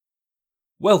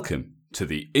Welcome to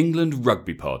the England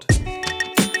Rugby Pod.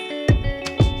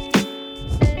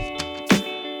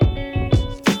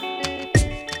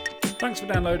 Thanks for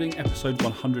downloading episode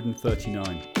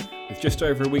 139. With just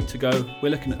over a week to go, we're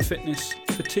looking at fitness,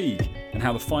 fatigue, and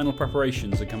how the final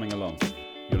preparations are coming along.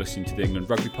 You're listening to the England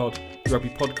Rugby Pod, the rugby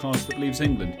podcast that believes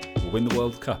England will win the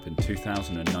World Cup in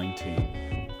 2019.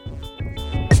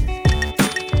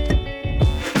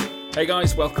 Hey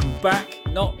guys, welcome back.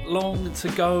 Not long to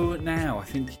go now. I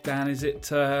think, Dan, is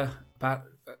it about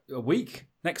a week?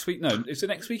 Next week? No, is it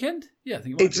next weekend? Yeah, I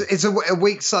think it's a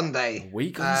week Sunday. A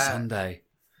week on Sunday.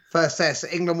 First test,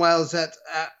 England-Wales at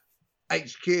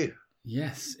HQ.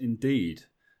 Yes, indeed.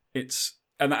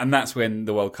 And that's when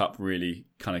the World Cup really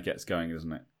kind of gets going,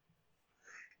 isn't it?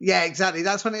 Yeah, exactly.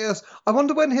 That's when it is. I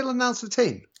wonder when he'll announce the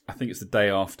team. I think it's the day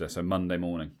after, so Monday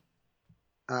morning.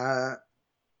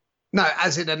 No,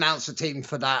 as in announce the team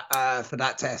for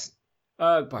that test.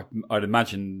 I'd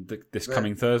imagine this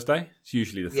coming Thursday. It's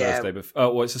usually the Thursday before.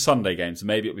 Oh, well, it's a Sunday game, so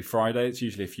maybe it'll be Friday. It's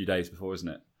usually a few days before, isn't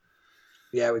it?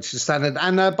 Yeah, which is standard.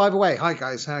 And by the way, hi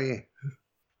guys, how are you?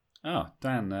 Oh,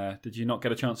 Dan, did you not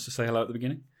get a chance to say hello at the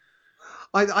beginning?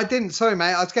 I didn't. Sorry,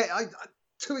 mate. I'm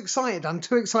too excited. I'm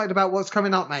too excited about what's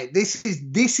coming up, mate. This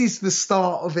is the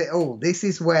start of it all. This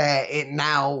is where it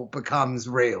now becomes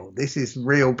real. This is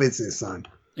real business zone.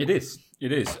 It is.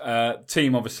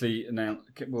 Team obviously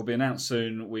will be announced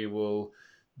soon. We will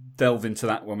delve into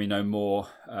that when we know more.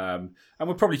 And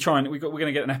we're probably we're going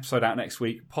to get an episode out next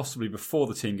week, possibly before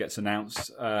the team gets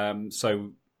announced.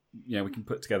 So, we can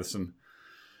put together some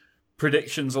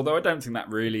predictions, although I don't think that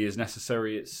really is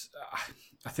necessary.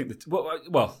 I think that,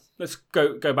 well, let's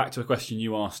go back to a question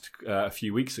you asked a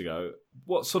few weeks ago.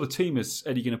 What sort of team is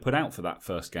Eddie going to put out for that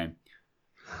first game?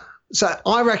 So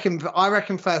I reckon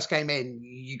first game in,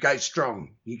 you go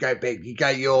strong, you go big, you go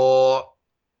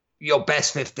your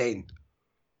best 15.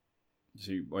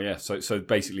 So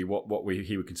basically, what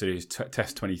he would consider his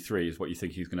test 23 is what you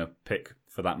think he's going to pick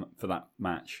for that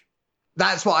match.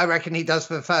 That's what I reckon he does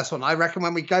for the first one. I reckon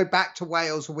when we go back to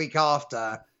Wales a week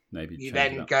after, maybe you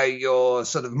then go your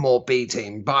sort of more B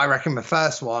team. But I reckon the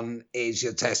first one is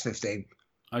your test 15.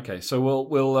 Okay, so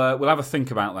we'll have a think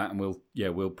about that, and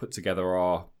we'll put together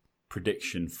our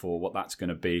prediction for what that's going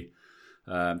to be.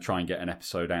 Try and get an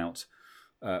episode out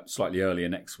slightly earlier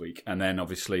next week, and then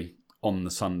obviously on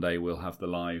the Sunday we'll have the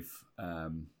live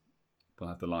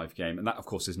game, and that of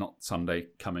course is not Sunday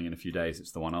coming in a few days.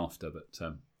 It's the one after, but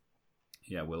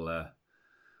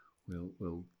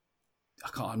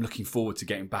I'm looking forward to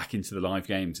getting back into the live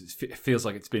games. It feels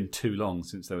like it's been too long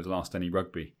since there was last any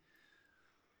rugby.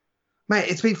 Mate,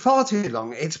 it's been far too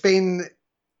long. It's been,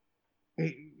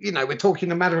 we're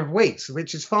talking a matter of weeks,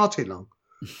 which is far too long.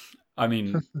 I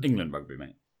mean, England rugby,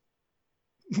 mate.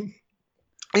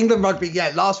 England rugby,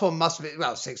 yeah. Last one must have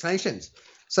been, Six Nations.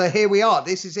 So here we are.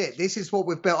 This is it. This is what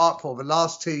we've built up for the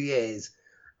last 2 years.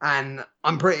 And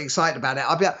I'm pretty excited about it.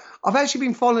 I've actually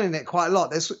been following it quite a lot.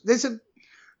 There's a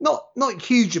not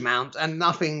huge amount and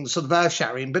nothing sort of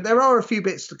earth-shattering, but there are a few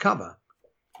bits to cover.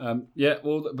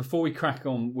 Well, before we crack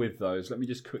on with those, let me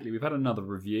just quickly, we've had another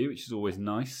review, which is always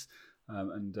nice.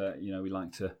 We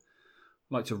like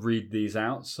to read these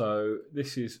out. So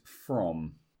this is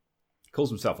from, he calls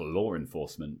himself a law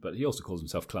enforcement, but he also calls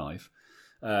himself Clive.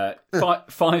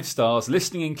 5 stars.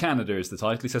 Listening in Canada is the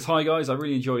title. He says, "Hi guys, I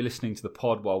really enjoy listening to the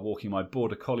pod while walking my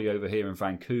border collie over here in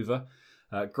Vancouver.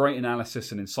 Great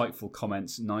analysis and insightful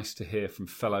comments. Nice to hear from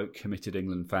fellow committed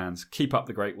England fans. Keep up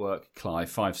the great work,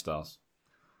 Clive." 5 stars.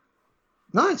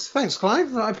 Nice, thanks,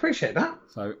 Clive. I appreciate that.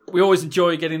 So we always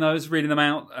enjoy getting those, reading them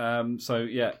out.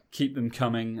 Keep them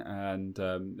coming. And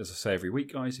as I say every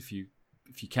week, guys, if you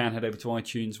can, head over to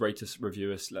iTunes, rate us,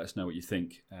 review us, let us know what you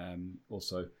think.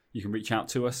 Also, you can reach out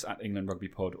to us at England Rugby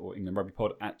Pod or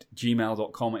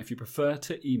englandrugbypod@gmail.com if you prefer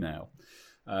to email.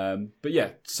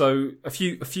 So a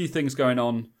few things going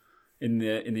on in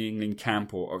the England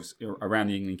camp or around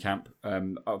the England camp.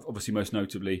 Obviously, most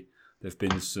notably, there've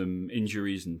been some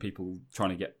injuries and people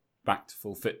trying to get back to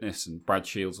full fitness. And Brad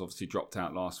Shields obviously dropped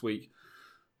out last week.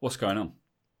 What's going on?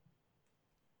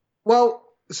 Well,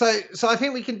 so I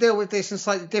think we can deal with this in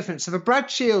slightly different. So the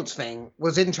Brad Shields thing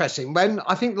was interesting.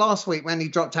 I think last week when he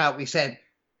dropped out, we said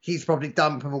he's probably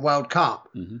done for the World Cup.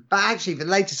 Mm-hmm. But actually, the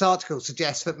latest article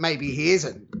suggests that maybe he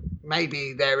isn't.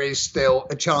 Maybe there is still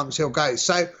a chance he'll go.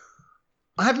 So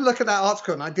I had a look at that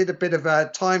article and I did a bit of a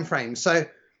time frame. So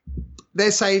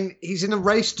they're saying he's in a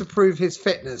race to prove his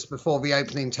fitness before the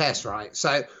opening test, right?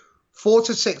 So 4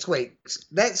 to 6 weeks.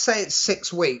 Let's say it's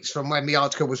 6 weeks from when the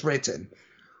article was written,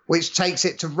 which takes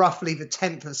it to roughly the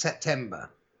 10th of September.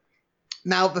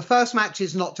 Now, the first match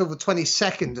is not till the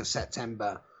 22nd of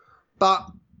September, But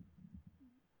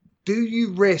do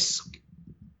you risk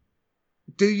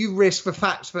the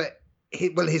fact that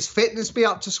will his fitness be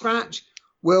up to scratch?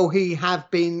 Will he have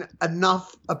been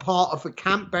enough a part of the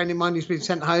camp, bearing in mind he's been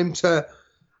sent home, to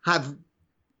have,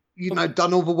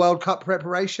 done all the World Cup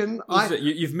preparation?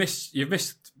 You've missed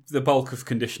the bulk of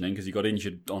conditioning because you got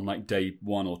injured on like day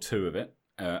 1 or 2 of it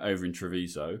over in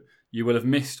Treviso. You will have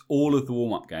missed all of the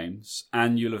warm-up games,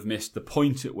 and you'll have missed the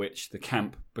point at which the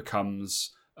camp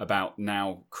becomes about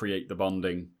now create the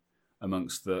bonding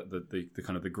amongst the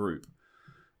kind of the group.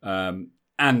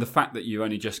 And the fact that you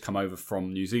only just come over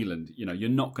from New Zealand, you're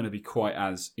not going to be quite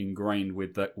as ingrained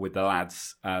with the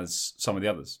lads as some of the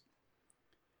others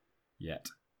yet.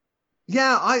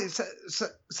 Yeah, so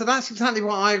that's exactly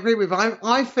what I agree with.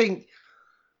 I think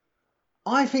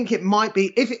it might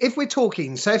be, if we're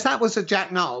talking, so if that was a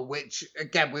Jack Null, which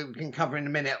again we can cover in a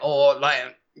minute, or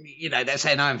like let's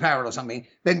say an Owen Farrell or something,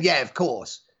 then yeah, of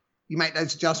course you make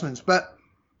those adjustments. But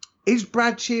is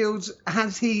Brad Shields,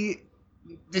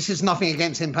 this is nothing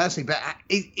against him personally, but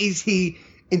is he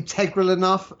integral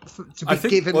enough to be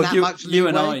given that much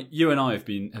leeway? You and I have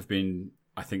been,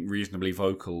 I think, reasonably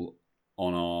vocal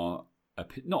on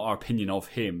not our opinion of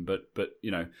him, but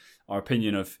our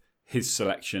opinion of his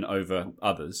selection over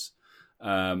others.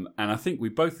 And I think we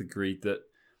both agreed that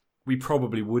we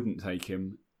probably wouldn't take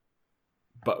him,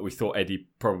 but we thought Eddie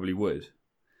probably would.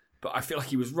 But I feel like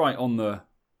he was right on the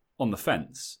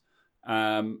fence.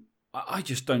 I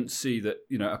just don't see that,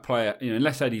 a player,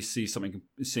 unless Eddie seeing something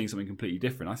completely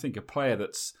different. I think a player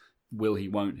that's will he,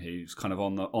 won't he, who's kind of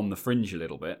on the fringe a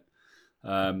little bit,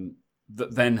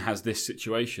 that then has this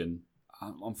situation,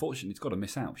 unfortunately, he's got to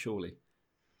miss out, surely.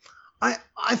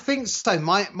 I think so.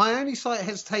 My only slight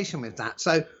hesitation with that.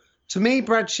 So to me,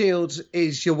 Brad Shields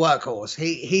is your workhorse.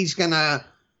 He's going to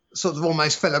sort of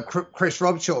almost fill a Chris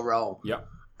Robshaw role. Yeah.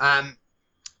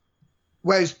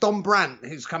 Whereas Don Brandt,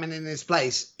 who's coming in his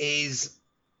place, is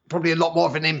probably a lot more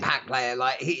of an impact player.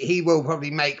 Like he will probably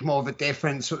make more of a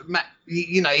difference.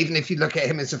 Even if you look at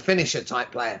him as a finisher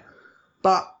type player.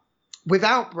 But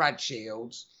without Brad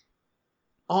Shields,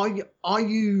 are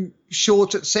you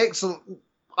short at 6?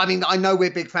 I mean, I know we're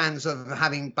big fans of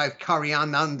having both Curry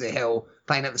and Underhill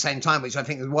playing at the same time, which I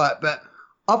think would work. But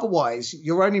otherwise,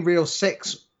 your only real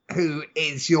 6 who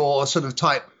is your sort of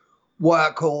type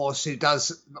workhorse who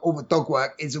does all the dog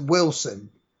work is Wilson.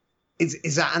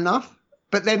 Is that enough?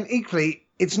 But then equally,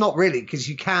 it's not really, because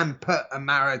you can put a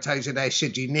Maro Itoje there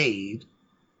should you need,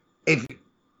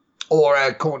 or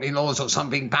a Courtney Laws or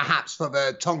something, perhaps for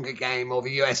the Tonga game or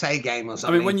the USA game or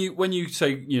something. I mean, when you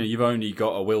say you've only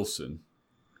got a Wilson,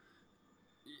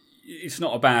 it's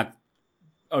not a bad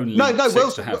only. No,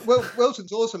 Wilson.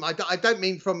 Wilson's awesome. I don't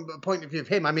mean from a point of view of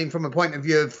him. I mean from a point of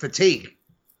view of fatigue.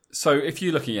 So if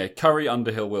you're looking at Curry,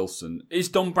 Underhill, Wilson, is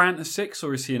Don Brandt a 6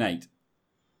 or is he an 8?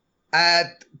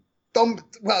 Don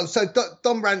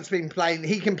Brandt's been playing.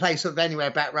 He can play sort of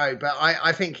anywhere back row, but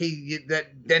I think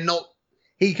they're not.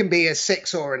 He can be a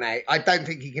 6 or an 8. I don't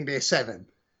think he can be a 7,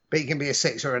 but he can be a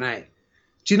 6 or an 8.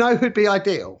 Do you know who'd be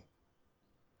ideal?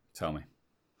 Tell me.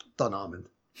 Don Armand.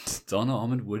 Don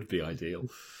Armand would be ideal.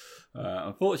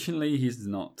 Unfortunately, he's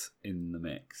not in the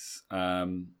mix.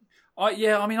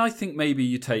 I think maybe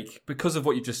you take, because of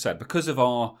what you just said, because of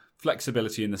our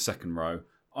flexibility in the second row,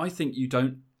 I think you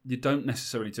don't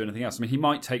necessarily do anything else. I mean, he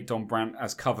might take Don Brandt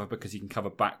as cover because he can cover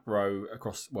back row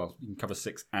across, you can cover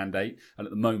 6 and 8. And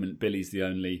at the moment, Billy's the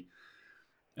only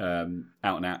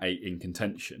out-and-out 8 in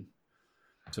contention.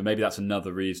 So maybe that's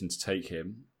another reason to take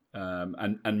him.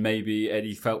 And maybe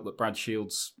Eddie felt that Brad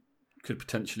Shields could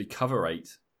potentially cover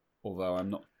 8, although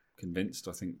I'm not convinced.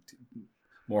 I think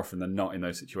more often than not in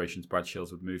those situations, Brad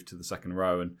Shields would move to the second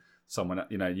row and someone,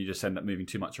 you just end up moving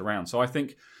too much around. So I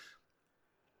think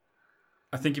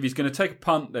if he's going to take a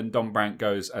punt, then Don Brandt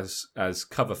goes as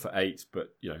cover for 8,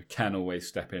 but can always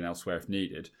step in elsewhere if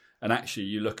needed. And actually,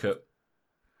 you look at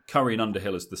Curry and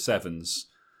Underhill as the 7s,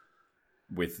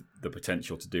 with the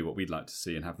potential to do what we'd like to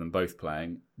see and have them both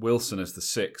playing. Wilson as the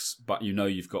 6, but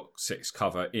you've got 6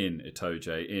 cover in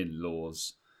Itoje, in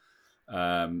Laws,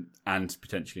 and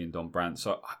potentially in Don Brandt.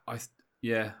 So I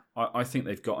think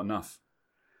they've got enough.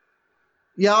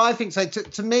 Yeah, I think so.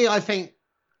 To me, I think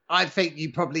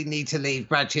you probably need to leave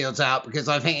Brad Shields out, because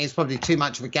I think it's probably too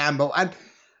much of a gamble. And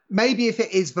maybe if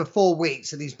it is for 4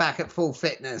 weeks and he's back at full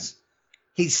fitness,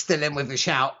 he's still in with a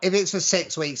shout. If it's for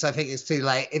 6 weeks, I think it's too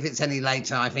late. If it's any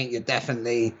later, I think you're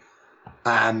definitely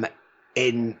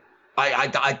in.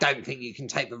 I don't think you can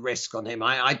take the risk on him.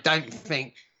 I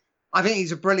think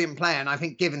he's a brilliant player, and I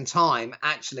think given time,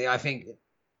 actually, I think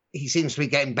he seems to be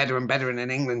getting better and better in an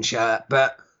England shirt.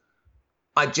 But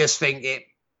I just think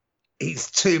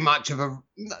he's too much of a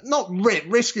not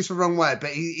risk is the wrong word, but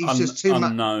he's just too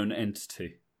much unknown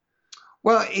entity.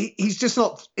 Well, he's just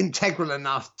not integral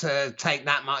enough to take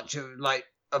that much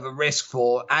of a risk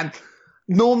for. And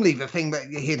normally the thing that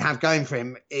he'd have going for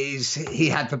him is he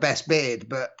had the best beard,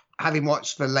 but having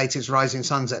watched the latest Rising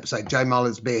Suns episode, Joe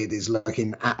Muller's beard is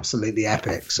looking absolutely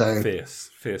epic. So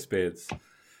fierce beards.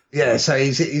 Yeah, so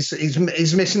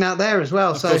he's missing out there as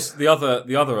well. Of course, the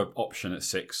other option at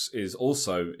 6 is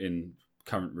also in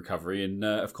current recovery, and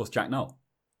of course Jack Nowell.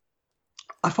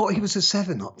 I thought he was a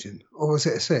 7 option, or was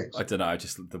it a 6? I don't know.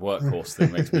 Just the workhorse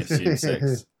thing makes me assume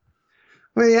 6.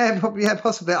 Well, yeah,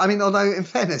 possibly. I mean, although in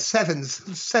fairness,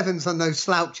 sevens are no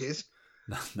slouches.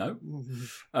 No.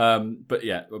 But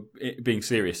yeah, being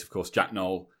serious, of course, Jack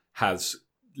Nowell has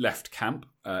left camp.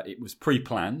 It was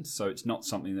pre-planned, so it's not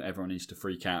something that everyone needs to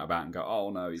freak out about and go, "Oh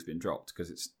no, he's been dropped,"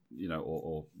 because it's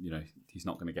or he's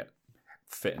not going to get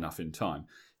fit enough in time.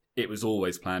 It was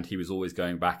always planned. He was always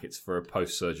going back. It's for a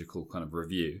post-surgical kind of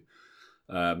review,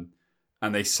 and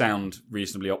they sound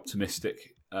reasonably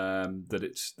optimistic that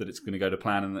it's going to go to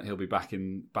plan and that he'll be back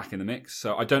in the mix.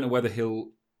 So I don't know whether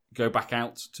he'll go back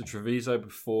out to Treviso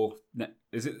before.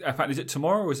 Is it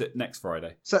tomorrow or is it next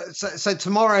Friday? So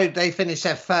tomorrow they finish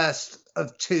their first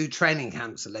of 2 training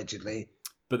camps allegedly.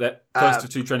 But that first of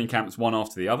 2 training camps, one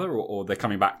after the other, or they're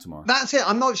coming back tomorrow? That's it.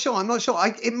 I'm not sure.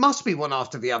 It must be one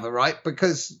after the other, right?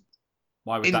 Because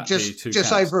why would that be 2 just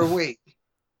camps? over a week?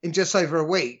 In just over a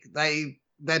week,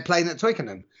 they're playing at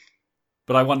Twickenham.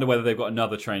 But I wonder whether they've got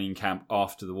another training camp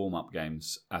after the warm-up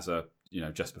games, as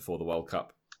just before the World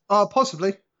Cup. Oh,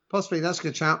 possibly. That's a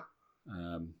good shout.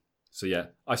 So yeah,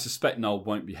 I suspect Nowell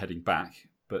won't be heading back.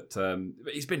 But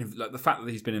he's been the fact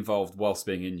that he's been involved whilst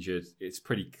being injured. It's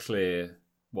pretty clear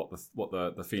what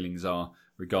the feelings are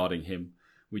regarding him.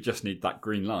 We just need that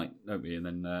green light, don't we? And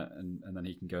then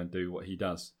he can go and do what he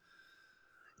does.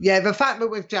 Yeah, the fact that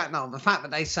with Jack Nowell, the fact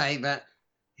that they say that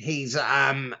he's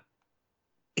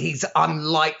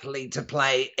unlikely to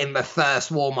play in the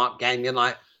first warm-up game, you're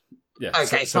like, yeah,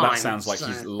 okay, so fine. That sounds like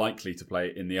he's likely to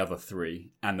play in the other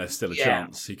 3, and there's still a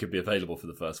chance he could be available for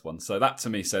the first one. So that to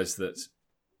me says that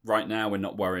right now we're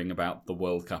not worrying about the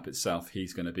World Cup itself.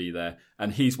 He's going to be there,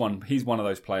 and he's one of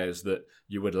those players that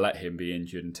you would let him be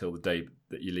injured until the day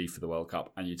that you leave for the World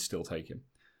Cup, and you'd still take him.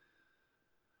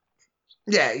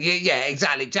 Yeah,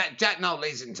 exactly. Jack Nowell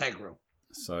is integral.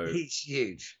 So he's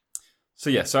huge.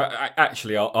 So yeah, so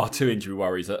actually our 2 injury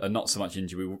worries are not so much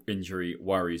injury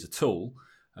worries at all.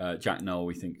 Jack Nowell,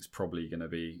 we think, is probably going to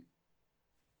be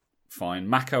fine.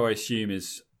 Mako, I assume,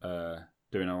 is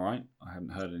doing all right. I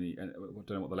haven't heard any. I don't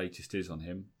know what the latest is on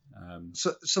him.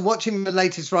 So watching the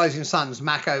latest Rising Suns,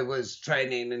 Mako was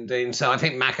training and doing so. I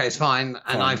think Mako's fine,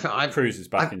 and Cruz is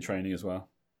back in training as well.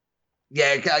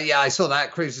 Yeah, I saw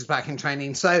that. Cruz is back in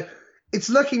training, so it's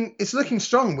looking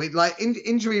strong. We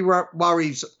injury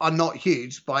worries are not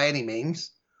huge by any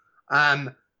means.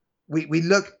 We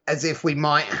look as if we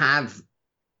might have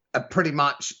a pretty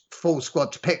much full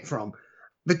squad to pick from.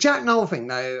 The Jack Nowell thing,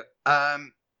 though,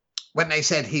 when they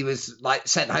said he was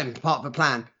sent home part of the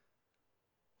plan,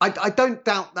 I don't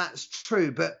doubt that's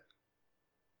true, but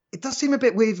it does seem a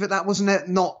bit weird that wasn't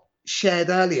not shared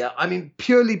earlier. I mean,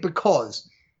 purely because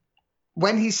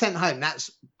when he's sent home,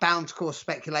 that's bound to cause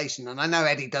speculation. And I know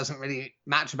Eddie doesn't really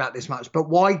match about this much, but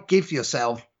why give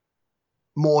yourself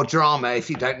more drama if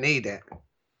you don't need it?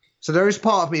 So there is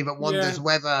part of me that wonders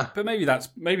whether. But maybe that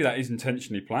is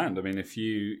intentionally planned. I mean, if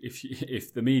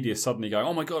the media suddenly go,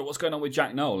 "Oh my God, what's going on with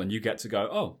Jack Nowell?" and you get to go,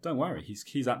 "Oh, don't worry,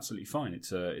 he's absolutely fine.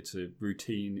 It's a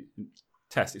routine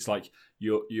test. It's like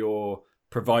you're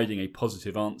providing a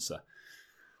positive answer."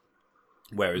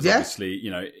 Whereas obviously,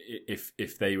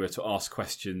 if they were to ask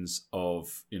questions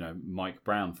of, Mike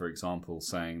Brown, for example,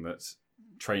 saying that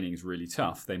training is really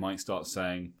tough, they might start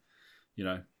saying,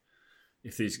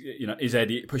 if these, is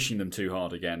Eddie pushing them too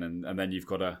hard again? And then you've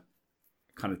got to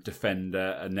kind of defend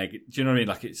a negative. Do you know what I mean?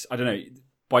 Like I don't know.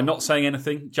 By not saying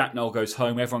anything, Jack Nowell goes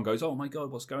home. Everyone goes, "Oh my God,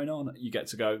 what's going on?" You get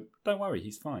to go, "Don't worry,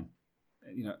 he's fine.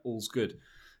 All's good,"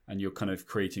 and you're kind of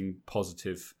creating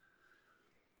positive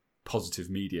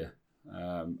media.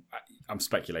 I'm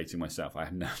speculating myself. I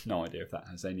have no idea if that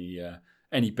has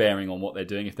any bearing on what they're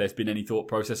doing. If there's been any thought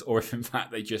process, or if in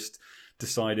fact they just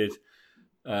decided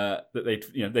that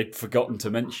they'd forgotten to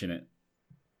mention it.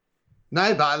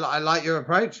 No, but I like your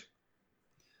approach.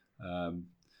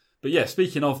 But yeah,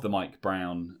 speaking of the Mike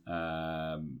Brown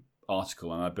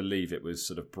article, and I believe it was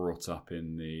sort of brought up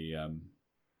in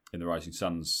the Rising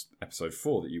Suns episode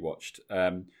 4 that you watched.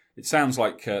 It sounds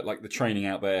like the training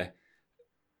out there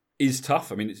is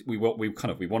tough. I mean, we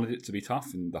wanted it to be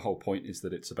tough, and the whole point is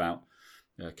that it's about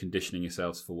conditioning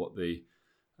yourselves for what the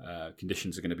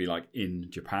conditions are going to be like in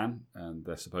Japan, and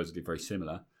they're supposedly very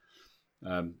similar.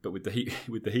 But with the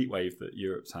heat wave that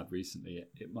Europe's had recently,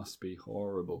 it must be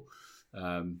horrible.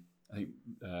 I think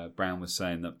Brown was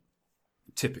saying that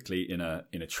typically in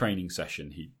a training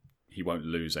session he won't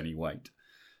lose any weight.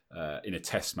 In a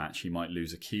test match he might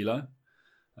lose a kilo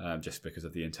just because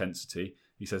of the intensity.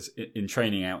 He says in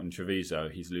training out in Treviso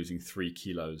he's losing 3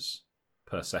 kilos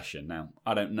per session. Now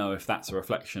I don't know if that's a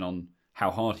reflection on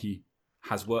how hard he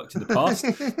has worked in the past.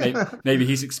 Maybe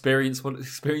he's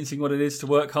experiencing what it is to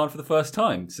work hard for the first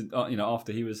time.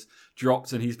 After he was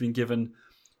dropped and he's been given,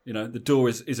 the door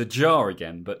is ajar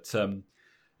again. But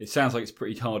it sounds like it's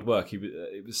pretty hard work.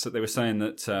 They were saying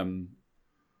that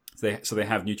they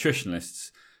have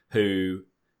nutritionists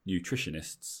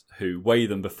who weigh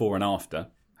them before and after,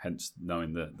 hence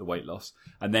knowing the weight loss,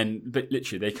 and then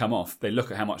literally they come off. They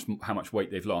look at how much weight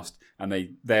they've lost, and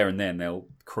they'll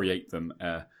create them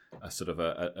a sort of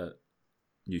a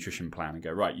nutrition plan and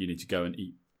go, right, you need to go and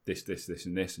eat this,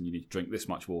 and this, and you need to drink this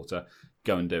much water,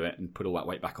 go and do it, and put all that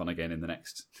weight back on again in the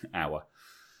next hour.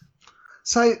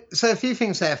 So a few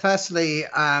things there. Firstly,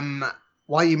 why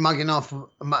are you mugging off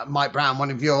Mike Brown,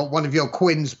 one of your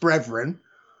Quinn's brethren?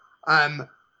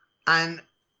 And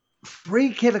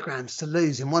 3 kilograms to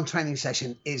lose in one training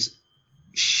session is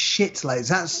shitloads.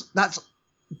 That's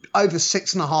over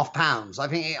 6.5 pounds. I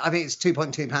think it's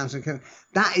 2.2 pounds.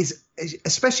 That is,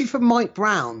 especially for Mike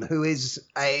Brown, who is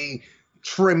a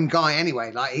trim guy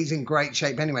anyway. Like, he's in great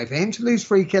shape anyway. For him to lose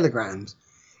 3 kilograms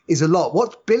is a lot.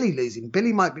 What's Billy losing?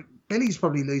 Billy's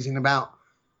probably losing about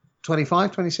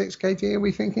 25, 26 kg. Are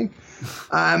we thinking?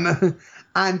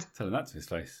 And tell him that to his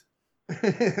face.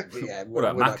 Yeah, what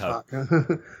about Mako?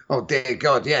 Oh dear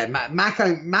God, yeah.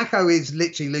 Mako is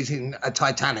literally losing a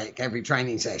Titanic every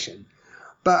training session.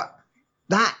 But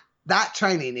that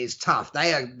training is tough.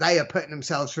 They are putting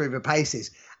themselves through the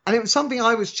paces. And it was something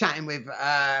I was chatting with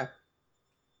the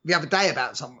other day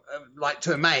about,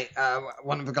 to a mate,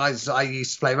 one of the guys I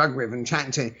used to play rugby with, and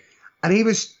chatting to, and he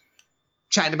was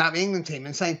chatting about the England team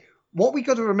and saying, what we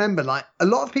got to remember, like, a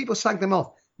lot of people slag them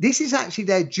off. This is actually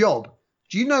their job.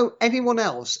 Do you know anyone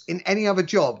else in any other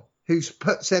job who's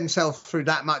puts themselves through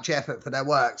that much effort for their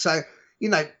work? So,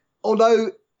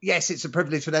 although, yes, it's a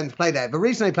privilege for them to play there, the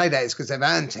reason they play there is because they've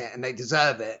earned it and they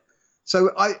deserve it.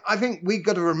 So I think we've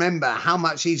got to remember how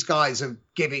much these guys are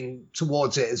giving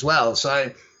towards it as well.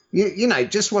 So,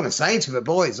 just want to say to the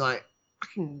boys, like,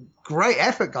 great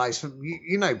effort, guys.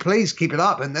 Please keep it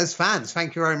up. And there's fans,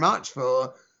 thank you very much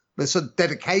for the sort of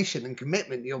dedication and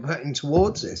commitment you're putting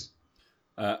towards this.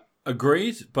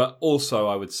 Agreed, but also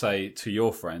I would say to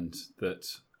your friend that,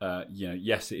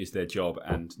 yes, it is their job,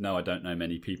 and no, I don't know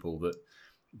many people that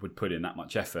would put in that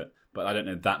much effort, but I don't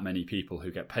know that many people who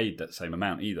get paid that same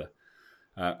amount either.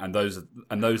 And those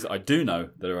that I do know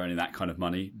that are earning that kind of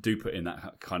money do put in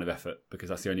that kind of effort, because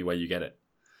that's the only way you get it.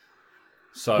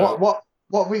 So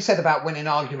what we said about winning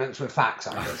arguments with facts,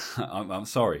 I guess. I'm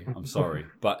sorry,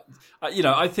 but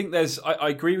I think I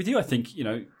agree with you. I think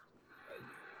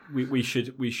we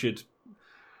should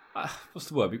what's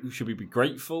the word? Should we be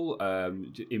grateful,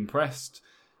 impressed?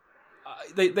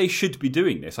 They should be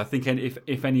doing this. I think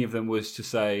if any of them was to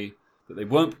say that they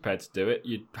weren't prepared to do it,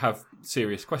 you'd have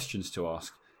serious questions to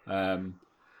ask.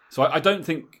 So I don't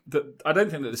think that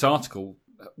this article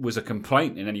was a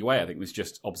complaint in any way. I think it was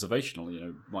just observational.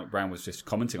 Mike Brown was just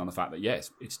commenting on the fact that yes,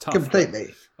 it's tough.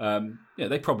 Completely.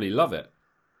 They probably love it,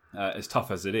 as tough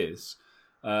as it is.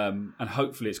 And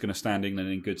hopefully it's going to stand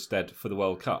England in good stead for the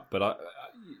World Cup. But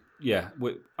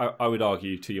I would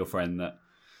argue to your friend that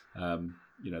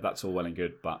that's all well and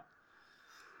good, but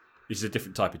it's a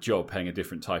different type of job, paying a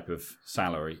different type of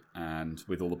salary, and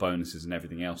with all the bonuses and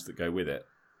everything else that go with it.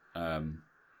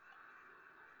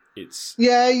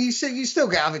 You still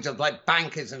get other jobs like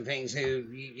bankers and things who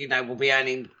will be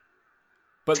earning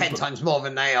 10 times more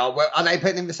than they are. Well, are they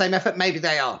putting in the same effort? Maybe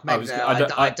they are. I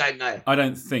don't know. I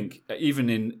don't think, even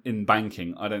in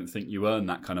banking, I don't think you earn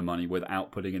that kind of money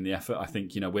without putting in the effort. I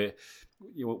think,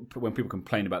 when people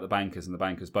complain about the bankers and the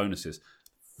bankers' bonuses,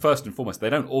 first and foremost, they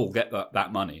don't all get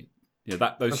that money.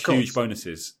 Those huge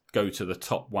bonuses go to the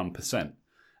top 1%.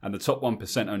 And the top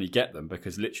 1% only get them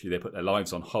because literally they put their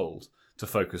lives on hold to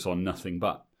focus on nothing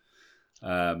but.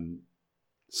 I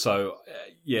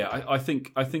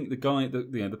think the guy,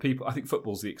 the people. I think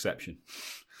football's the exception.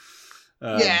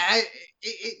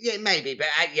 Maybe, but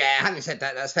having said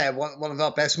that, that's fair. One of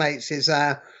our best mates is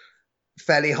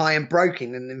fairly high in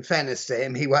broking, and in fairness to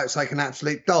him, he works like an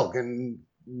absolute dog and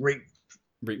reaps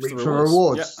the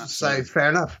rewards. Yeah, so fair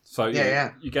enough. So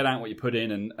you get out what you put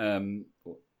in, and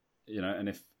and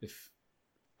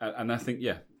and I think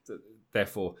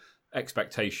therefore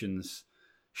expectations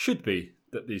should be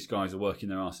that these guys are working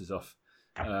their asses off,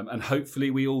 and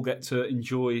hopefully we all get to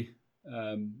enjoy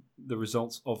the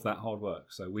results of that hard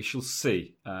work. So we shall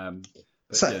see.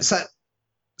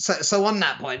 So on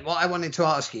that point, what I wanted to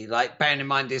ask you, like bearing in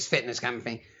mind this fitness camp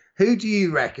thing, who do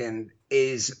you reckon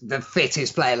is the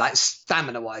fittest player, like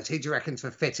stamina-wise? Who do you reckon's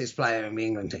the fittest player in the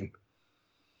England team?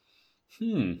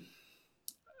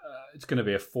 It's going to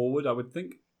be a forward, I would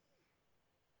think.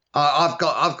 I've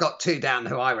got two down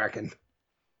who I reckon.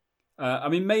 I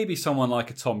mean, maybe someone like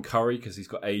a Tom Curry, because he's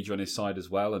got age on his side as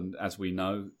well, and as we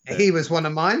know, he was one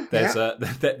of mine. There's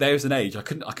an age. I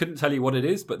couldn't tell you what it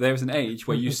is, but there's an age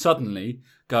where you suddenly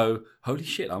go, "Holy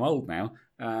shit, I'm old now,"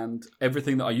 and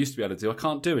everything that I used to be able to do, I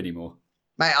can't do anymore.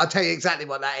 Mate, I'll tell you exactly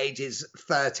what that age is.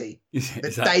 30.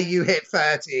 The day you hit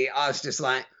 30, I was just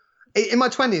like, in my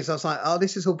 20s, I was like, "Oh,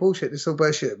 this is all bullshit. This is all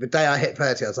bullshit." The day I hit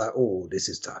 30, I was like, "Oh, this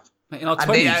is tough." Mate, in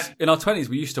our 20s,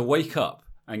 we used to wake up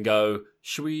and go,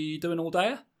 "Should we do an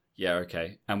all-dayer?" Yeah,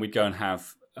 okay. And we'd go and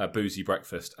have a boozy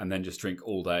breakfast and then just drink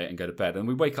all day and go to bed. And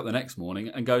we'd wake up the next morning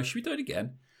and go, "Should we do it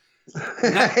again?"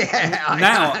 I'm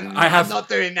not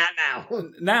doing that now.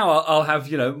 Now I'll have,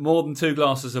 more than 2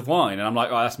 glasses of wine. And I'm like,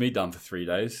 "Oh, that's me done for 3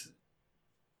 days."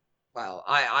 Well,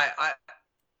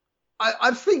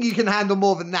 I think you can handle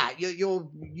more than that.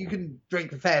 You can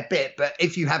drink a fair bit, but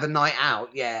if you have a night out,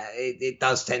 it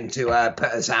does tend to put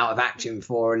us out of action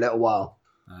for a little while.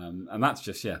 And that's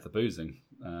just, the boozing.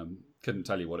 Couldn't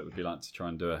tell you what it would be like to try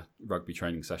and do a rugby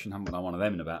training session. Haven't done one of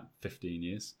them in about 15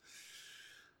 years.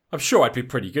 I'm sure I'd be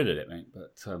pretty good at it, mate.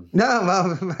 But no,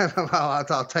 well,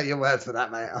 I'll take your word for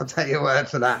that, mate. I'll take your word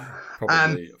for that.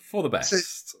 Probably for the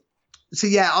best. So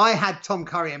I had Tom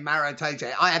Curry and Maro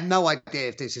Itoje. I have no idea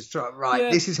if this is right.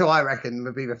 Yeah. This is who I reckon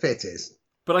would be the fittest.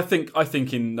 But I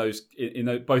think in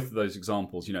both of those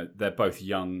examples, they're both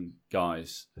young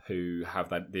guys who have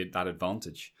that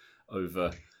advantage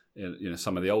over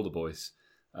some of the older boys.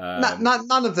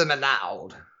 None of them are that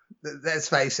old. Let's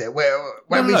face it.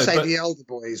 When we say the older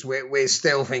boys, we're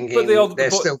still thinking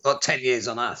they've still got 10 years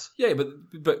on us. Yeah,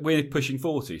 but we're pushing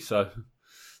 40, so.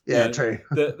 Yeah, true.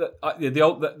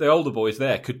 The older boys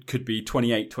there could be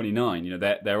 28, 29.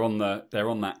 They're on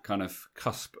that kind of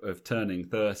cusp of turning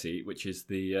 30, which is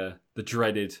the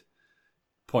dreaded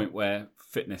point where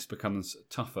fitness becomes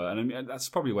tougher. And I mean, that's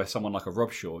probably where someone like a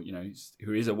Rob Shaw,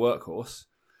 who is a workhorse,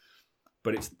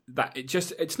 but it's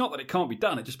not that it can't be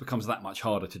done. It just becomes that much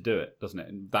harder to do it, doesn't it?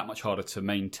 And that much harder to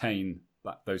maintain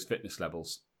those fitness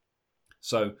levels.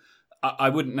 So I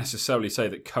wouldn't necessarily say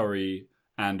that Curry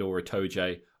and or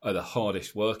Itoje are the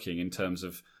hardest working in terms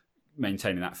of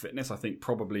maintaining that fitness. I think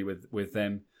probably with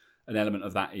them, an element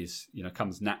of that is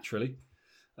comes naturally.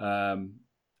 But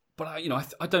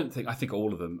I think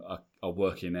all of them are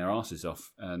working their asses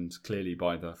off, and clearly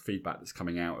by the feedback that's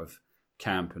coming out of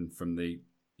camp and from the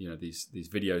these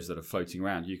videos that are floating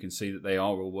around, you can see that they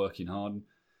are all working hard. And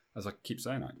as I keep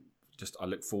saying, I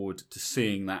look forward to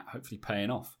seeing that hopefully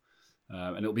paying off,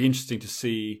 and it'll be interesting to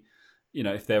see.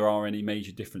 If there are any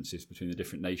major differences between the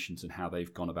different nations and how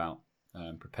they've gone about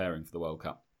preparing for the World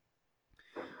Cup.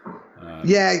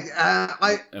 And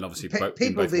obviously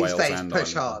people these Wales days and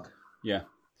push Ireland. hard. Yeah.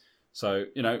 So,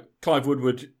 Clive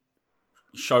Woodward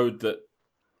showed that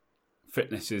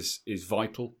fitness is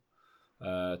vital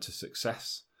to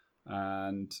success.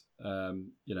 And,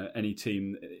 any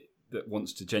team that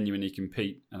wants to genuinely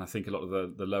compete, and I think a lot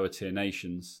of the lower tier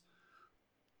nations,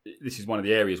 this is one of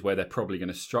the areas where they're probably going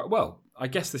to struggle. Well, I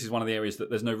guess this is one of the areas that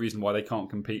there's no reason why they can't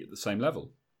compete at the same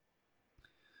level.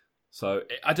 So,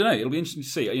 I don't know. It'll be interesting to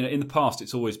see. In the past,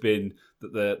 it's always been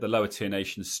that the lower tier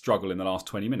nations struggle in the last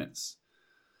 20 minutes.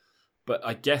 But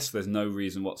I guess there's no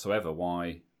reason whatsoever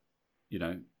why,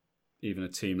 even a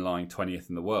team lying 20th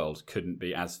in the world couldn't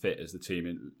be as fit as the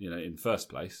team in first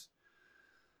place.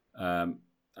 And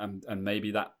maybe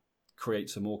that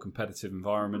creates a more competitive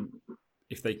environment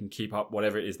if they can keep up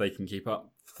whatever it is they can keep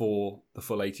up for the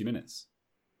full 80 minutes.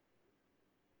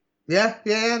 Yeah.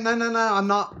 No. I'm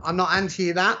not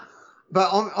anti that. But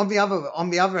on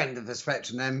the other end of the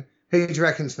spectrum, then, who do you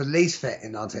reckon's the least fit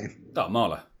in our team? Oh,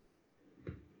 Marlow.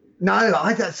 No,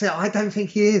 I don't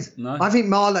think he is. No? I think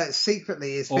Marlow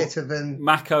secretly is fitter than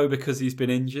Mako because he's been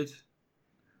injured.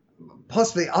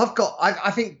 Possibly.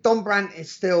 I think Don Brandt is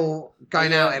still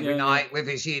going out every night with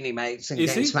his uni mates and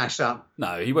getting smashed up.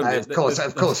 No, he won't. Of course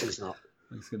he's not.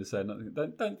 I was going to say,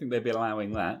 don't think they'd be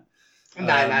allowing that.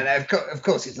 No, of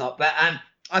course he's not. But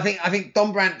I think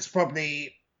Don Brandt's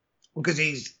probably because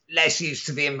he's less used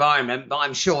to the environment, but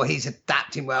I'm sure he's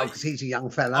adapting well because he's a young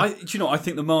fella. I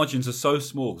think the margins are so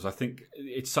small because I think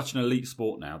it's such an elite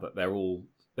sport now that they're all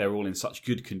they're all in such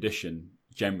good condition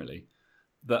generally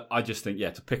that I just think,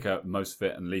 to pick out most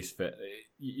fit and least fit,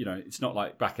 it's not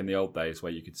like back in the old days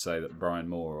where you could say that Brian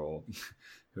Moore or,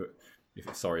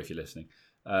 sorry if you're listening,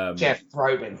 Jeff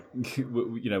Robin,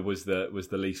 was the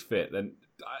least fit. Then,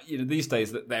 these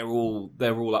days that they're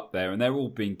all up there and they're all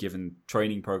being given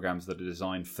training programs that are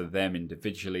designed for them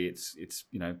individually. It's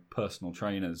personal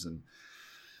trainers, and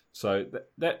so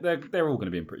they're all going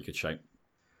to be in pretty good shape.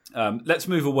 Let's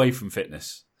move away from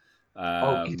fitness.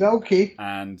 Okie dokie.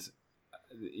 And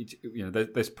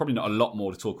there's probably not a lot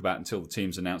more to talk about until the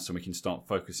team's announced and we can start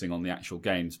focusing on the actual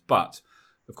games. But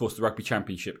of course, the Rugby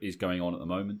Championship is going on at the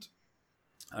moment.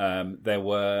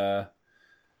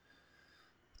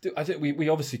 We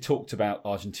obviously talked about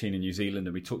Argentina, New Zealand,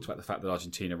 and we talked about the fact that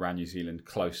Argentina ran New Zealand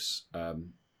close,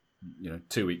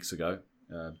 2 weeks ago,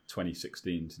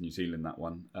 2016 to New Zealand, that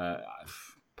one.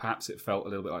 Perhaps it felt a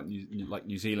little bit like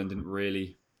New Zealand didn't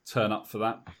really turn up for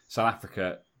that. South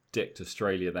Africa dicked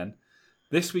Australia then.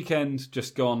 This weekend,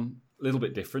 just gone a little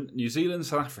bit different. New Zealand,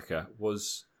 South Africa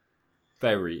was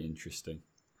very interesting.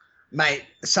 Mate,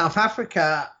 South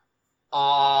Africa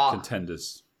are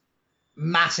contenders.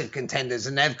 Massive contenders,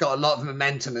 and they've got a lot of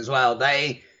momentum as well.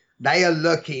 They are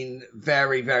looking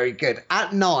very, very good.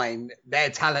 At 9, their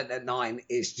talent at 9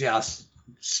 is just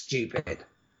stupid.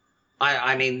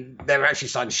 I mean, they're actually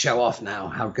starting to show off now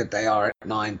how good they are at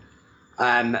 9.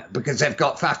 Because they've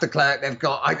got Faf de Klerk, they've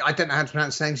got, I don't know how to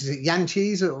pronounce the name, is it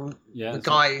Yankees or the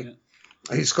guy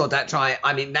who scored that try?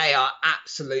 I mean, they are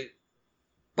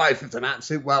both of them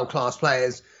absolute world-class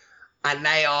players, and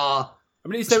they are. I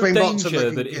mean, is there a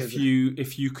danger that if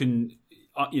you can,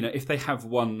 if they have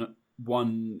one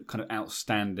kind of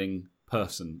outstanding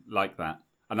person like that,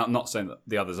 and I'm not saying that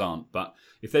the others aren't, but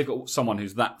if they've got someone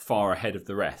who's that far ahead of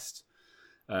the rest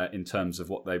in terms of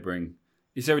what they bring,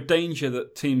 is there a danger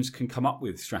that teams can come up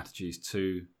with strategies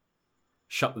to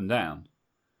shut them down?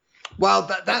 Well,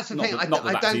 that's the thing.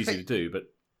 That's easy to do,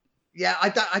 but yeah,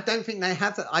 I don't think they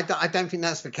have that. I don't think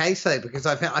that's the case though, because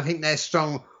I think they're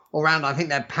strong all round. I think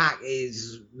their pack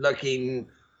is looking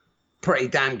pretty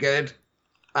damn good.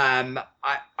 I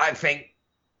think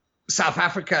South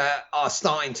Africa are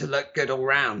starting to look good all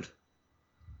round.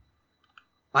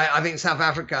 I think South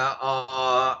Africa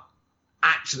are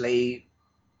actually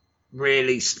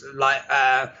really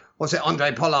what's it?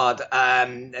 Andre Pollard.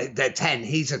 They're 10.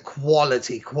 He's a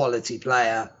quality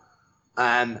player.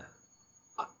 South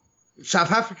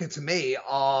Africa to me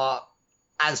are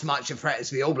as much a threat as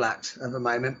the All Blacks at the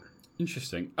moment.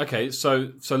 Interesting. Okay,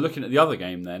 so looking at the other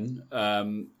game then,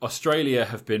 Australia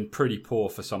have been pretty poor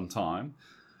for some time.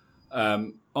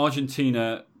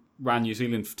 Argentina ran New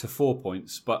Zealand to 4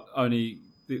 points, but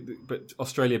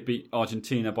Australia beat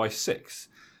Argentina by 6.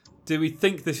 Do we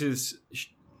think this is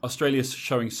Australia's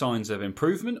showing signs of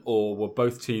improvement, or were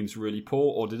both teams really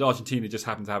poor, or did Argentina just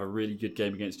happen to have a really good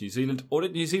game against New Zealand, or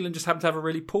did New Zealand just happen to have a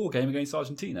really poor game against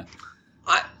Argentina?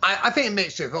 I think a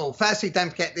mixture of all. Firstly, don't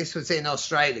forget this was in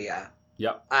Australia.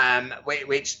 Yep.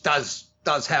 Which does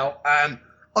help.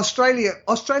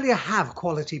 Australia have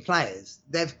quality players.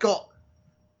 They've got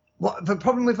the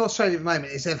problem with Australia at the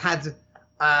moment is they've had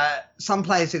some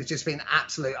players who've just been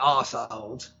absolute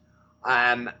arseholes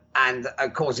and are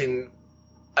causing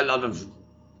a lot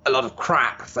of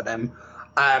crap for them.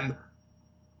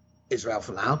 Israel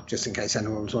Folau, just in case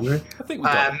anyone was wondering. I think we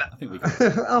got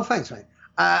it. Oh, thanks, mate.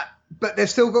 But they've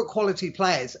still got quality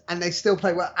players, and they still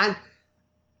play well. And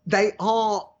they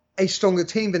are a stronger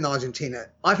team than Argentina.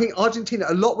 I think Argentina,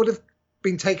 a lot would have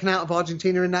been taken out of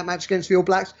Argentina in that match against the All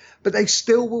Blacks, but they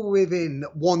still were within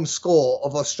one score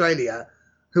of Australia,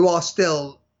 who are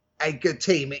still a good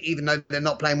team, even though they're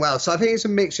not playing well. So I think it's a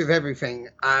mixture of everything.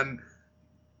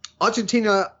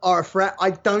 Argentina are a threat.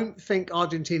 I don't think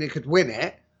Argentina could win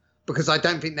it, because I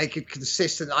don't think they could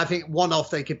consistently. I think one-off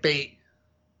they could beat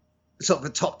sort of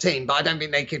a top team, but I don't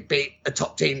think they could beat a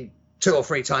top team 2 or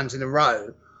 3 times in a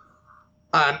row.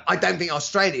 I don't think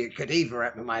Australia could either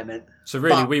at the moment. So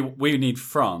really, we need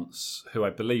France, who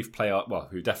I believe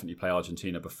who definitely play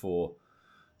Argentina before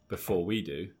we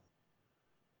do.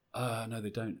 No,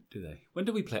 they don't, do they? When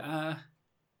do we play?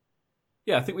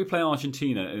 Yeah, I think we play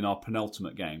Argentina in our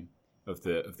penultimate game of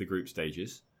the group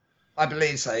stages. I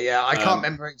believe so. Yeah, I can't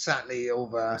remember exactly all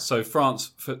the. So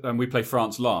France, and we play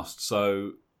France last.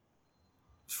 So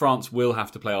France will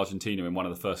have to play Argentina in one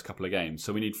of the first couple of games.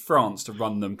 So we need France to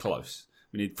run them close.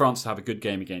 We need France to have a good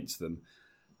game against them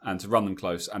and to run them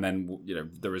close. And then,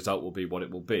 the result will be what it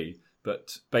will be.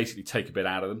 But basically take a bit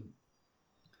out of them.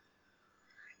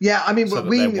 Yeah, I mean, so that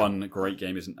their one great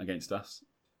game isn't against us.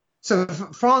 So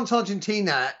France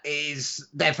Argentina is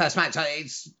their first match.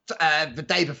 It's the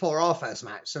day before our first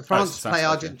match. So France play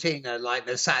Argentina like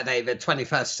the Saturday, the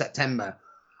 21st of September.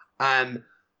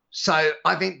 So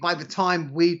I think by the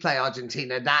time we play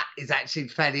Argentina, that is actually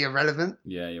fairly irrelevant.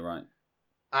 Yeah, you're right.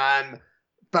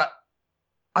 But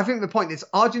I think the point is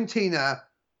Argentina.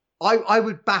 I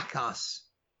would back us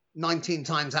 19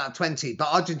 times out of 20, but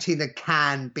Argentina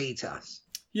can beat us.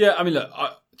 Yeah, I mean, look,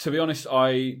 to be honest,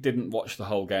 I didn't watch the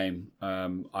whole game.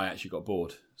 I actually got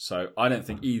bored. So I don't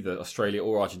think either Australia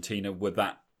or Argentina were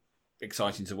that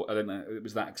exciting to watch. I don't know, it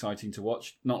was that exciting to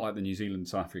watch. Not like the New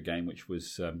Zealand-South Africa game, which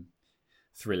was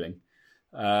thrilling.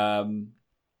 I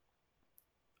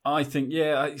think,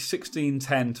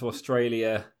 16-10 to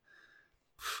Australia.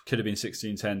 Could have been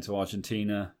 16-10 to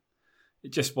Argentina.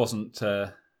 It just wasn't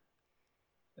a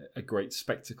great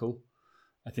spectacle.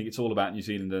 I think it's all about New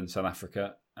Zealand and South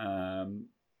Africa. And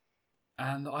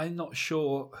I'm not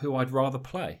sure who I'd rather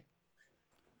play,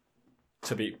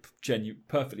 to be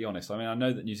perfectly honest. I mean, I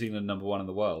know that New Zealand are number one in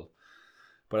the world,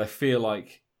 but I feel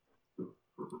like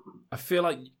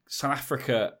South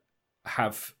Africa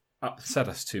have upset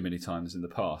us too many times in the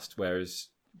past, whereas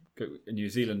in New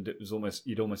Zealand, it was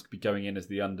you'd almost be going in as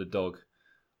the underdog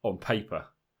on paper,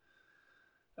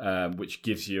 which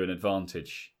gives you an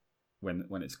advantage when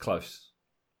it's close.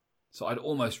 So I'd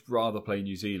almost rather play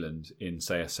New Zealand in,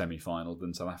 say, a semi-final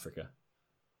than South Africa.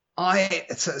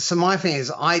 So my thing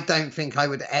is, I don't think I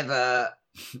would ever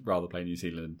rather play New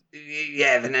Zealand.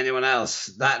 Yeah, than anyone else.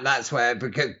 That's where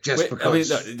because. I mean,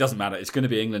 look, it doesn't matter. It's going to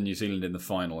be England, New Zealand in the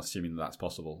final, assuming that's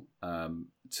possible,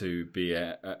 to be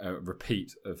a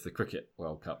repeat of the Cricket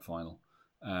World Cup final,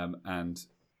 and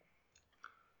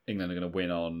England are going to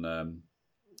win on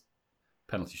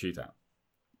penalty shootout.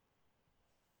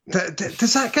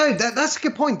 Does that go? That's a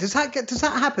good point. Does that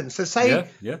happen? So say,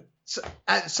 yeah. So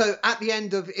at the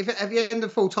end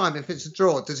of full time, if it's a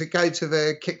draw, does it go to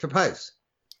the kick for post?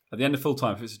 At the end of full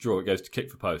time, if it's a draw, it goes to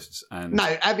kick for posts. And no,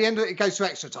 at the end of it goes to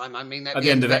extra time. I mean, at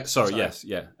the end of extra time. Yes,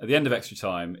 yeah. At the end of extra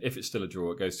time, if it's still a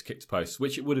draw, it goes to kick to posts,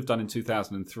 which it would have done in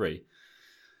 2003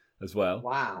 as well.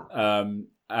 Wow.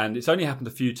 And it's only happened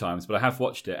a few times, but I have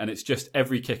watched it, and it's just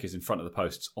every kick is in front of the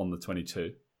posts on the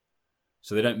 22.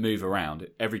 So they don't move around.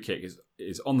 Every kick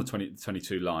is on the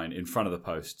 22 line in front of the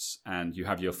posts, and you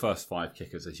have your first 5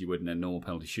 kickers as you would in a normal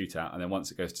penalty shootout. And then once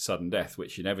it goes to sudden death,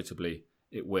 which inevitably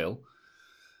it will,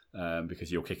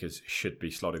 because your kickers should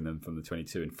be slotting them from the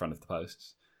 22 in front of the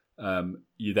posts,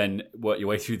 you then work your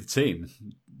way through the team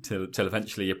till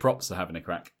eventually your props are having a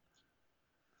crack.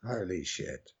 Holy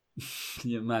shit.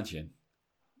 Can you imagine?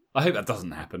 I hope that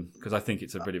doesn't happen, because I think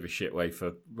it's a bit of a shit way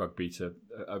for rugby to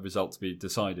a result to be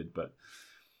decided. But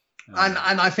and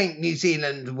I think New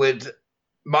Zealand would,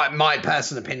 my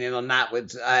personal opinion on that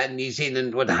would, New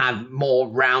Zealand would have more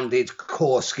rounded,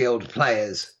 core skilled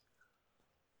players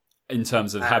in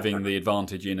terms of having the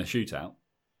advantage in a shootout.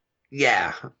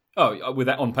 Yeah. Oh, with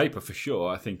that on paper for sure.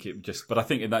 I think but I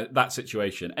think in that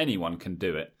situation, anyone can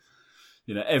do it.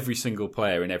 You know, every single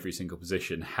player in every single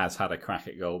position has had a crack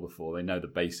at goal before. They know the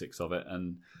basics of it,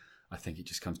 and I think it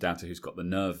just comes down to who's got the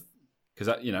nerve. Because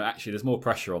actually, there's more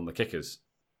pressure on the kickers,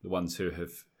 the ones who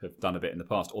have done a bit in the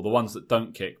past, or the ones that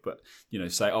don't kick, but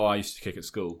say, "Oh, I used to kick at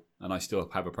school, and I still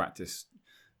have a practice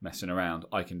messing around.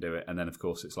 I can do it." And then, of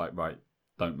course, it's like, right,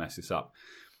 don't mess this up.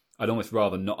 I'd almost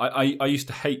rather not. I used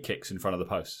to hate kicks in front of the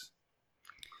posts.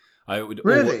 I would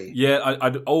really,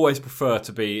 I'd always prefer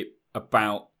to be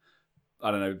about, I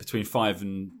don't know, between 5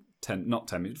 and 10, not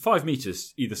 10, 5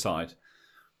 meters either side.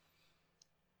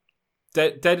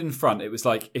 Dead in front, it was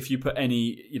like if you put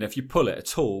if you pull it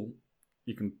at all,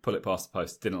 you can pull it past the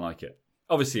post. Didn't like it.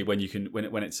 Obviously, when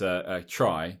it's a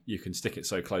try, you can stick it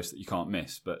so close that you can't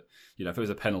miss. But if it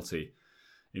was a penalty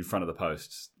in front of the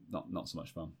posts, not so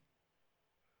much fun.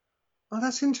 Oh,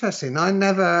 that's interesting. I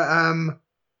never.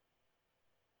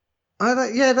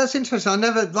 That's interesting. I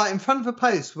never in front of a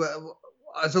post.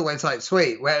 I was always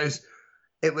sweet, whereas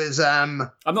it was.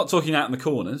 I'm not talking out in the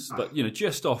corners, but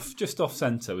just off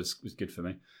centre was good for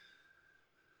me.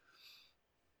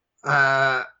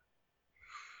 I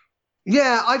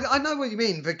know what you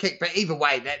mean for kick, but either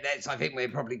way, that's I think we're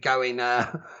probably going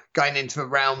into the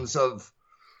realms of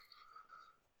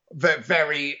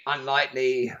very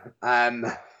unlikely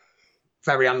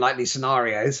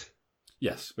scenarios.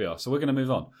 Yes, we are. So we're going to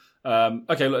move on.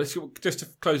 Okay, let's just to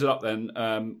close it up then.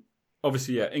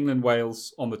 Obviously, England,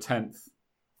 Wales on the 10th.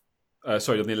 On the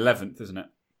 11th, isn't it?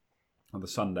 On the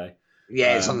Sunday.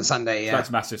 Yeah, it's on the Sunday, yeah. So that's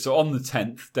massive. So on the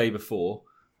 10th, day before,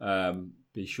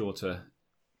 be sure to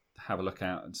have a look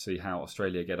out and see how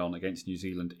Australia get on against New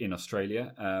Zealand in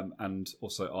Australia, and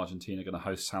also Argentina going to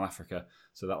host South Africa.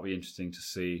 So that'll be interesting to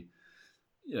see,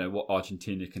 what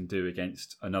Argentina can do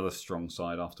against another strong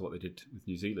side after what they did with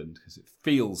New Zealand, because it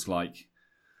feels like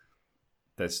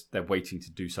they're waiting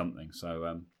to do something.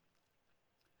 So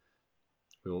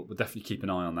we'll definitely keep an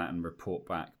eye on that and report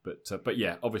back. But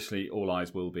yeah, obviously all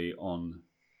eyes will be on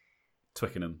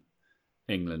Twickenham,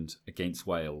 England against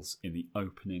Wales in the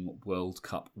opening World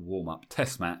Cup warm-up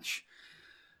test match.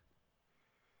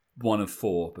 1 of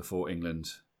 4 before England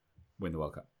win the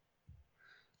World Cup.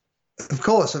 Of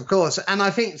course. And I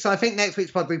think next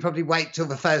week's pod, we probably wait till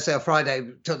the Thursday or Friday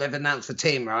till they've announced the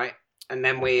team, right? And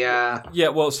then we... Yeah,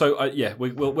 well, so,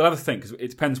 we'll have a think, because it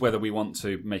depends whether we want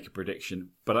to make a prediction.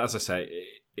 But as I say,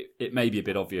 it may be a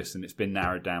bit obvious, and it's been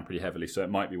narrowed down pretty heavily, so it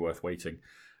might be worth waiting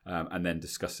and then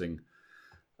discussing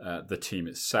the team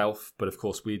itself. But of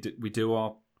course, we do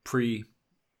our pre-match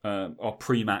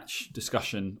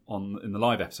discussion in the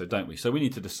live episode, don't we? So we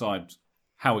need to decide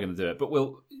how we're going to do it. But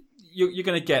you're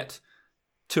going to get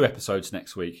 2 episodes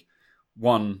next week.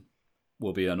 One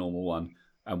will be a normal one,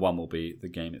 and one will be the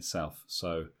game itself.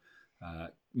 So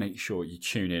make sure you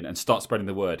tune in and start spreading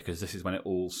the word, because this is when it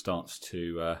all starts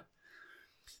to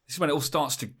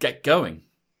get going.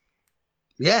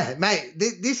 Yeah, mate,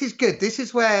 this is good. This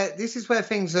is where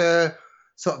things are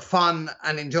sort of fun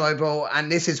and enjoyable,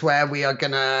 and this is where we are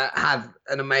going to have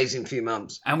an amazing few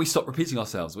months. And we stop repeating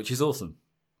ourselves, which is awesome.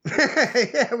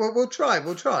 Yeah, well, we'll try.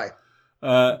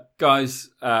 Guys,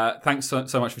 thanks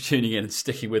so much for tuning in and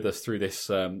sticking with us through this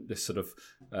sort of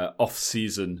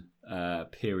off-season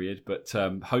period. But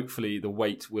hopefully the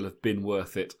wait will have been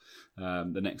worth it.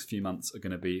 The next few months are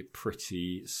going to be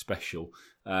pretty special.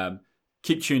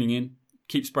 Keep tuning in.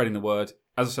 Keep spreading the word.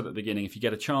 As I said at the beginning, if you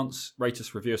get a chance, rate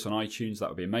us, review us on iTunes. That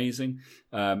would be amazing.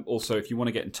 Also, if you want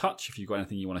to get in touch, if you've got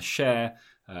anything you want to share,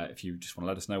 if you just want to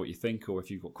let us know what you think, or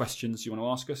if you've got questions you want to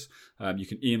ask us, you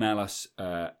can email us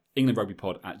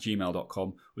englandrugbypod@gmail.com,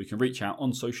 or you can reach out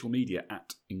on social media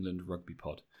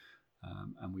 @englandrugbypod.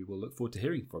 And we will look forward to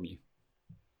hearing from you.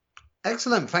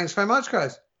 Excellent. Thanks very much,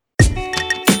 guys.